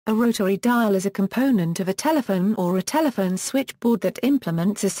A rotary dial is a component of a telephone or a telephone switchboard that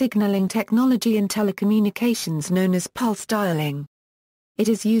implements a signaling technology in telecommunications known as pulse dialing. It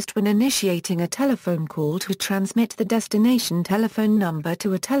is used when initiating a telephone call to transmit the destination telephone number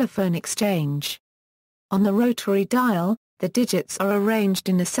to a telephone exchange. On the rotary dial, the digits are arranged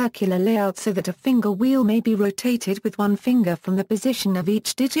in a circular layout so that a finger wheel may be rotated with one finger from the position of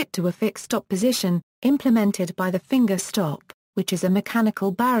each digit to a fixed stop position, implemented by the finger stop, which is a mechanical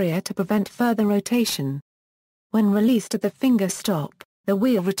barrier to prevent further rotation. When released at the finger stop, the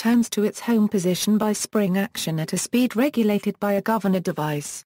wheel returns to its home position by spring action at a speed regulated by a governor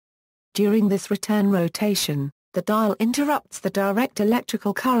device. During this return rotation, the dial interrupts the direct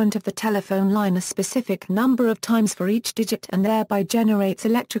electrical current of the telephone line a specific number of times for each digit and thereby generates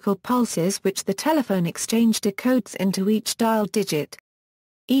electrical pulses which the telephone exchange decodes into each dial digit.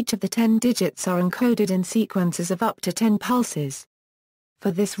 Each of the 10 digits are encoded in sequences of up to 10 pulses.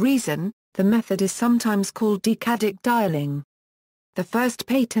 For this reason, the method is sometimes called decadic dialing. The first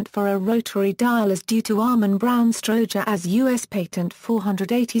patent for a rotary dial is due to Armin Brown Stroger as U.S. Patent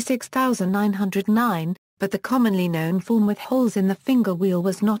 486909, but the commonly known form with holes in the finger wheel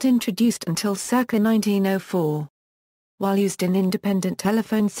was not introduced until circa 1904. While used in independent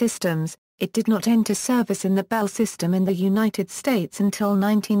telephone systems, it did not enter service in the Bell system in the United States until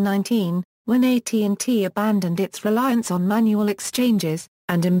 1919, when AT&T abandoned its reliance on manual exchanges,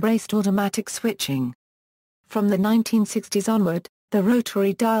 and embraced automatic switching. From the 1960s onward, the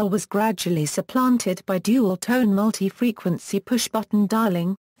rotary dial was gradually supplanted by dual-tone multi-frequency push-button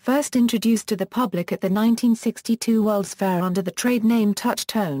dialing, first introduced to the public at the 1962 World's Fair under the trade name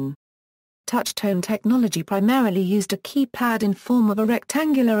Touch-Tone. Touch-tone technology primarily used a keypad in form of a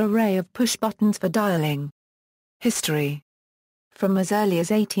rectangular array of push buttons for dialing. History. From as early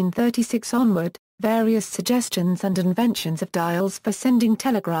as 1836 onward, various suggestions and inventions of dials for sending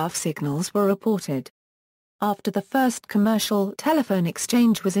telegraph signals were reported. After the first commercial telephone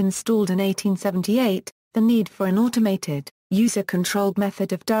exchange was installed in 1878, the need for an automated, user-controlled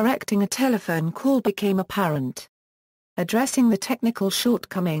method of directing a telephone call became apparent. Addressing the technical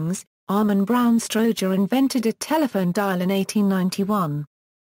shortcomings, Armin Brown Stroger invented a telephone dial in 1891.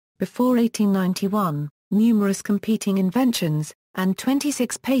 Before 1891, numerous competing inventions, and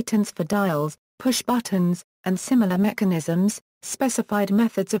 26 patents for dials, push buttons, and similar mechanisms, specified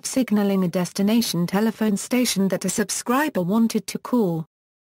methods of signaling a destination telephone station that a subscriber wanted to call.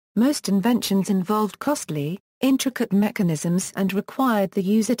 Most inventions involved costly, intricate mechanisms and required the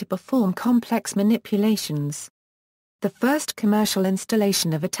user to perform complex manipulations. The first commercial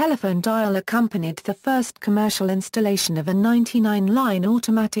installation of a telephone dial accompanied the first commercial installation of a 99-line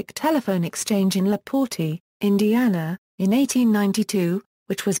automatic telephone exchange in LaPorte, Indiana, in 1892,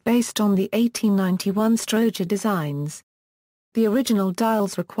 which was based on the 1891 Stroger designs. The original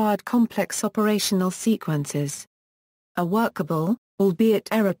dials required complex operational sequences. A workable, albeit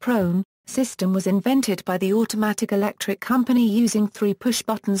error-prone, system was invented by the Automatic Electric Company using 3 push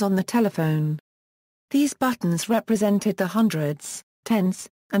buttons on the telephone. These buttons represented the hundreds, tens,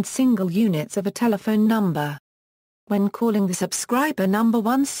 and single units of a telephone number. When calling the subscriber number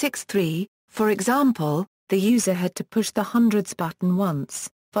 163, for example, the user had to push the hundreds button once,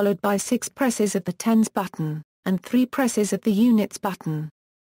 followed by 6 presses of the tens button, and 3 presses of the units button.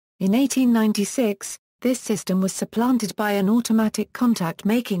 In 1896, this system was supplanted by an automatic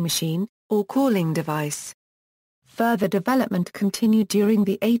contact-making machine, or calling device. Further development continued during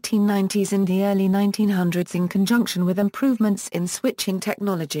the 1890s and the early 1900s in conjunction with improvements in switching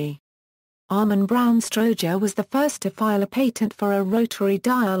technology. Armin Brown Stroger was the first to file a patent for a rotary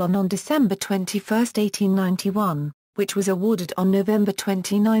dial on December 21, 1891, which was awarded on November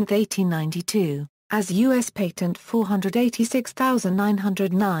 29, 1892, as U.S. Patent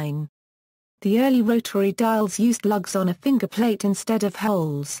 486909. The early rotary dials used lugs on a finger plate instead of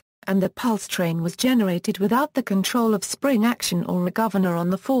holes, and the pulse train was generated without the control of spring action or a governor on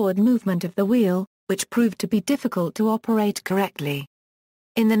the forward movement of the wheel, which proved to be difficult to operate correctly.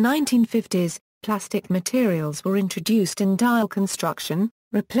 In the 1950s, plastic materials were introduced in dial construction,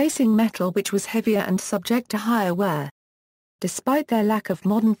 replacing metal which was heavier and subject to higher wear. Despite their lack of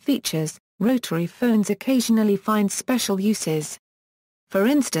modern features, rotary phones occasionally find special uses. For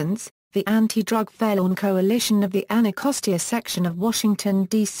instance, the Anti-Drug Fairlawn Coalition of the Anacostia section of Washington,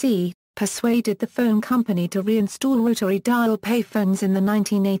 D.C., persuaded the phone company to reinstall rotary dial payphones in the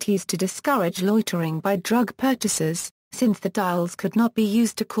 1980s to discourage loitering by drug purchasers, since the dials could not be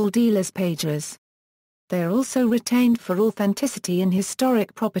used to call dealers' pagers. They are also retained for authenticity and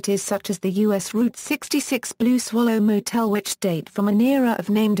historic properties such as the U.S. Route 66 Blue Swallow Motel, which date from an era of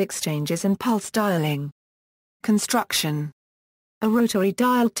named exchanges and pulse dialing. Construction. A rotary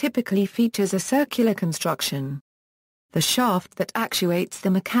dial typically features a circular construction. The shaft that actuates the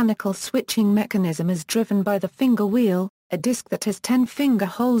mechanical switching mechanism is driven by the finger wheel, a disc that has 10 finger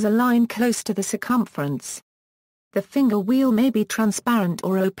holes aligned close to the circumference. The finger wheel may be transparent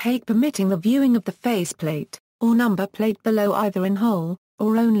or opaque, permitting the viewing of the faceplate, or number plate below either in whole,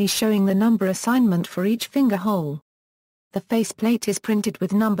 or only showing the number assignment for each finger hole. The faceplate is printed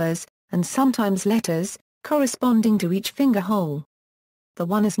with numbers, and sometimes letters, corresponding to each finger hole. The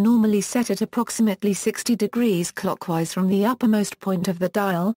one is normally set at approximately 60 degrees clockwise from the uppermost point of the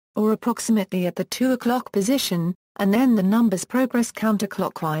dial, or approximately at the 2 o'clock position, and then the numbers progress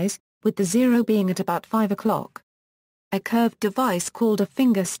counterclockwise, with the 0 being at about 5 o'clock. A curved device called a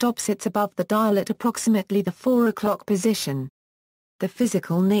finger stop sits above the dial at approximately the 4 o'clock position. The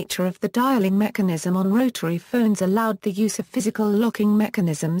physical nature of the dialing mechanism on rotary phones allowed the use of physical locking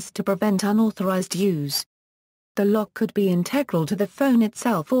mechanisms to prevent unauthorized use. The lock could be integral to the phone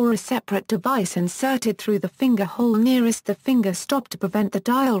itself or a separate device inserted through the finger hole nearest the finger stop to prevent the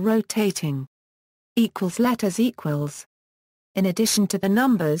dial rotating. Letters equals. In addition to the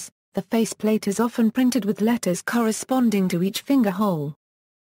numbers, the faceplate is often printed with letters corresponding to each finger hole.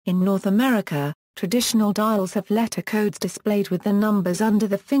 In North America, traditional dials have letter codes displayed with the numbers under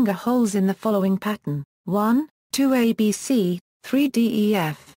the finger holes in the following pattern: 1, 2 ABC, 3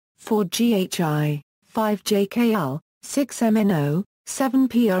 DEF, 4 GHI, 5 JKL, 6 MNO, 7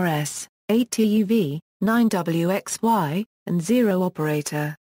 PRS, 8 TUV, 9 WXY, and 0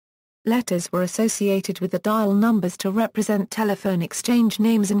 operator. Letters were associated with the dial numbers to represent telephone exchange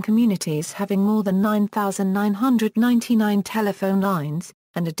names in communities having more than 9,999 telephone lines,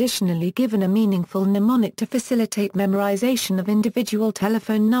 and additionally given a meaningful mnemonic to facilitate memorization of individual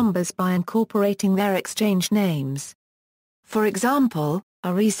telephone numbers by incorporating their exchange names. For example,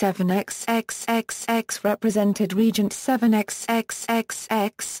 RE7XXXX represented Regent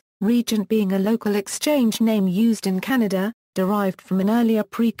 7XXXX, Regent being a local exchange name used in Canada, derived from an earlier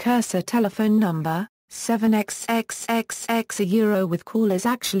precursor telephone number, 7XXXX, a euro with callers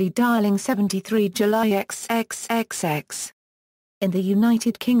actually dialing 73 July XXXX. In the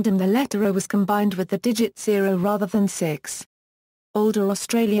United Kingdom the letter O was combined with the digit 0 rather than 6. Older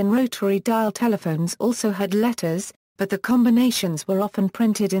Australian rotary dial telephones also had letters, but the combinations were often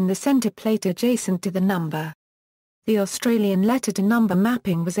printed in the center plate adjacent to the number. The Australian letter-to-number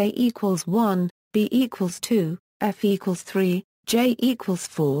mapping was A equals 1, B equals 2, F equals 3, J equals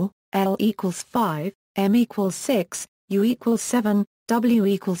 4, L equals 5, M equals 6, U equals 7, W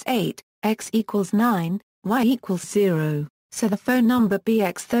equals 8, X equals 9, Y equals 0, so the phone number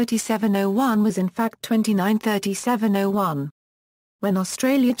BX3701 was in fact 293701. When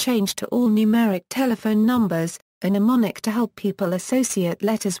Australia changed to all numeric telephone numbers, a mnemonic to help people associate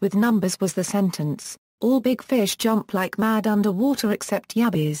letters with numbers was the sentence, "All big fish jump like mad underwater except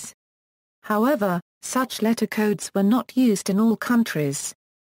yabbies." However, such letter codes were not used in all countries.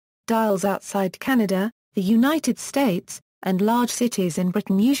 Dials outside Canada, the United States, and large cities in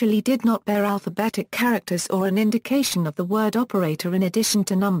Britain usually did not bear alphabetic characters or an indication of the word operator in addition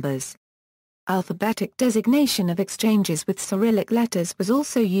to numbers. Alphabetic designation of exchanges with Cyrillic letters was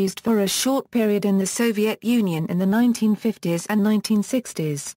also used for a short period in the Soviet Union in the 1950s and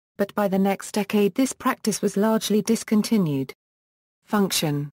 1960s, but by the next decade this practice was largely discontinued.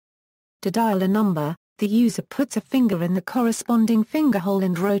 Function. To dial a number, the user puts a finger in the corresponding finger hole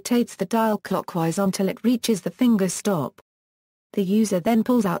and rotates the dial clockwise until it reaches the finger stop. The user then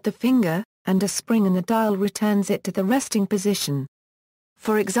pulls out the finger, and a spring in the dial returns it to the resting position.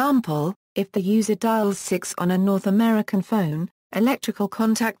 For example, if the user dials 6 on a North American phone, electrical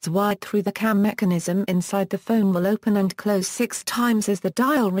contacts wired through the cam mechanism inside the phone will open and close 6 times as the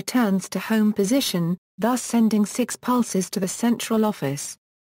dial returns to home position, thus sending 6 pulses to the central office.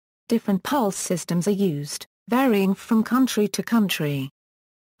 Different pulse systems are used, varying from country to country.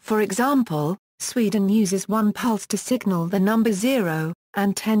 For example, Sweden uses 1 pulse to signal the number 0,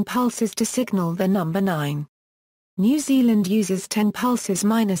 and 10 pulses to signal the number 9. New Zealand uses 10 pulses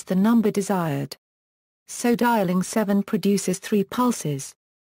minus the number desired. So dialing 7 produces 3 pulses.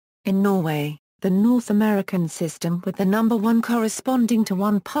 In Norway, the North American system with the number 1 corresponding to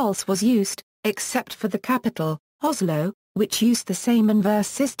 1 pulse was used, except for the capital, Oslo, which used the same inverse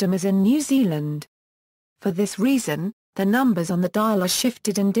system as in New Zealand. For this reason, the numbers on the dial are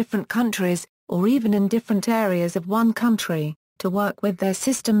shifted in different countries, or even in different areas of one country, to work with their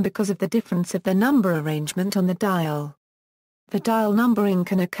system because of the difference of the number arrangement on the dial. The dial numbering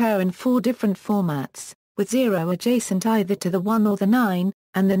can occur in 4 different formats, with 0 adjacent either to the 1 or the 9,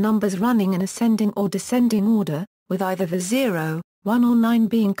 and the numbers running in ascending or descending order, with either the 0, 1 or 9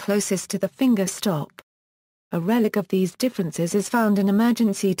 being closest to the finger stop. A relic of these differences is found in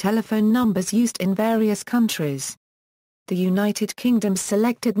emergency telephone numbers used in various countries. The United Kingdom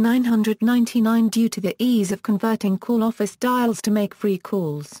selected 999 due to the ease of converting call office dials to make free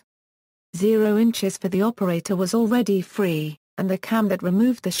calls. 0 inches for the operator was already free, and the cam that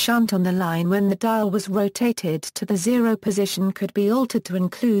removed the shunt on the line when the dial was rotated to the 0 position could be altered to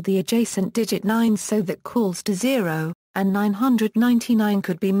include the adjacent digit 9 so that calls to 0 and 999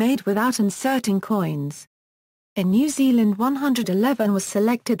 could be made without inserting coins. In New Zealand 111 was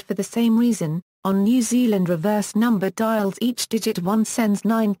selected for the same reason. On New Zealand reverse number dials each digit 1 sends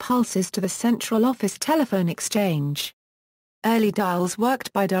 9 pulses to the central office telephone exchange. Early dials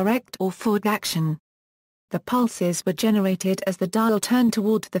worked by direct or forward action. The pulses were generated as the dial turned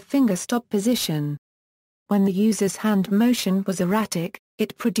toward the finger stop position. When the user's hand motion was erratic,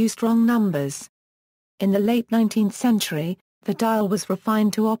 it produced wrong numbers. In the late 19th century, the dial was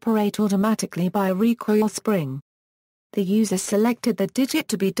refined to operate automatically by a recoil spring. The user selected the digit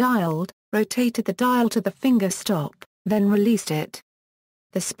to be dialed, rotated the dial to the finger stop, then released it.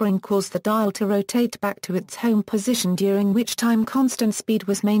 The spring caused the dial to rotate back to its home position, during which time constant speed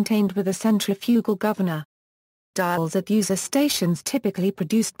was maintained with a centrifugal governor. Dials at user stations typically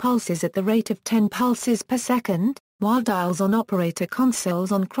produced pulses at the rate of 10 pulses per second, while dials on operator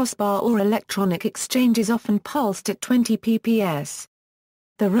consoles on crossbar or electronic exchanges often pulsed at 20 pps.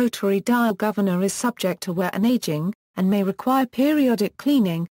 The rotary dial governor is subject to wear and aging, and may require periodic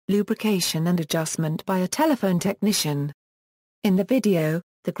cleaning, lubrication and adjustment by a telephone technician. In the video,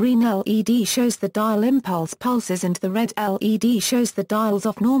 the green LED shows the dial impulse pulses and the red LED shows the dial's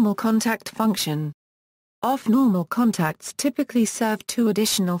off-normal contact function. Off-normal contacts typically serve 2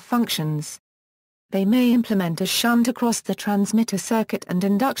 additional functions. They may implement a shunt across the transmitter circuit and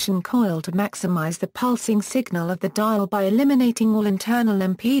induction coil to maximize the pulsing signal of the dial by eliminating all internal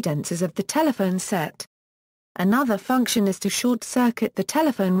impedances of the telephone set. Another function is to short-circuit the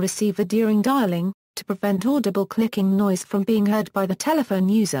telephone receiver during dialing, to prevent audible clicking noise from being heard by the telephone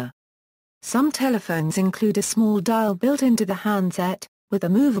user. Some telephones include a small dial built into the handset, with a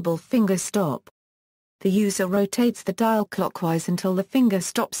movable finger stop. The user rotates the dial clockwise until the finger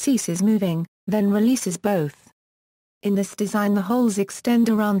stop ceases moving, then releases both. In this design, the holes extend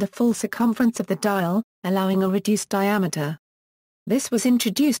around the full circumference of the dial, allowing a reduced diameter. This was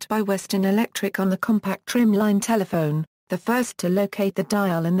introduced by Western Electric on the compact trim-line telephone, the first to locate the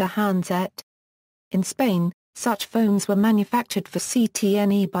dial in the handset. In Spain, such phones were manufactured for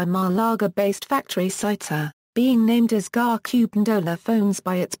CTNE by Malaga-based factory Saitsa, being named as Gar-Cubandola phones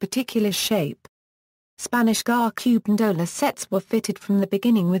by its particular shape. Spanish Gar-Cubandola sets were fitted from the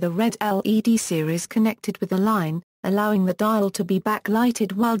beginning with a red LED series connected with the line, allowing the dial to be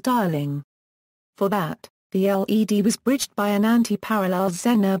backlighted while dialing. For that, the LED was bridged by an anti-parallel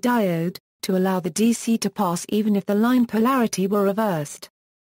Zener diode, to allow the DC to pass even if the line polarity were reversed.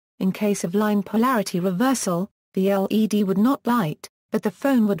 In case of line polarity reversal, the LED would not light, but the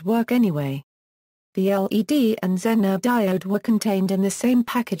phone would work anyway. The LED and Zener diode were contained in the same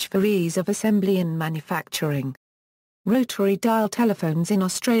package for ease of assembly and manufacturing. Rotary dial telephones in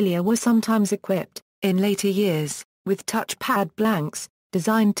Australia were sometimes equipped, in later years, with touchpad blanks,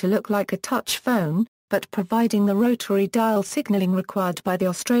 designed to look like a touch phone, but providing the rotary dial signalling required by the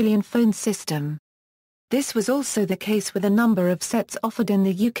Australian phone system. This was also the case with a number of sets offered in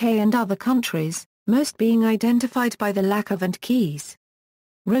the UK and other countries, most being identified by the lack of and keys.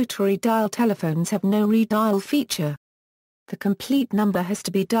 Rotary dial telephones have no redial feature. The complete number has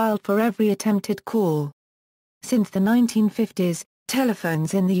to be dialed for every attempted call. Since the 1950s,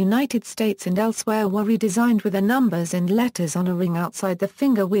 telephones in the United States and elsewhere were redesigned with the numbers and letters on a ring outside the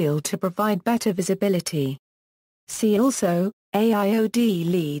finger wheel to provide better visibility. See also, AIOD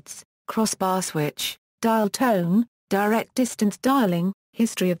leads, crossbar switch, dial tone, direct distance dialing,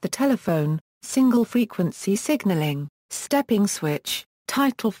 history of the telephone, single frequency signaling, stepping switch,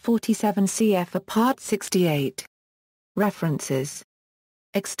 Title 47 CF Part 68. References.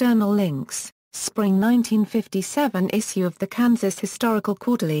 External links. Spring 1957 issue of the Kansas Historical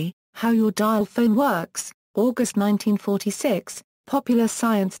Quarterly, How Your Dial Phone Works, August 1946, Popular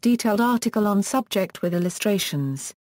Science detailed article on subject with illustrations.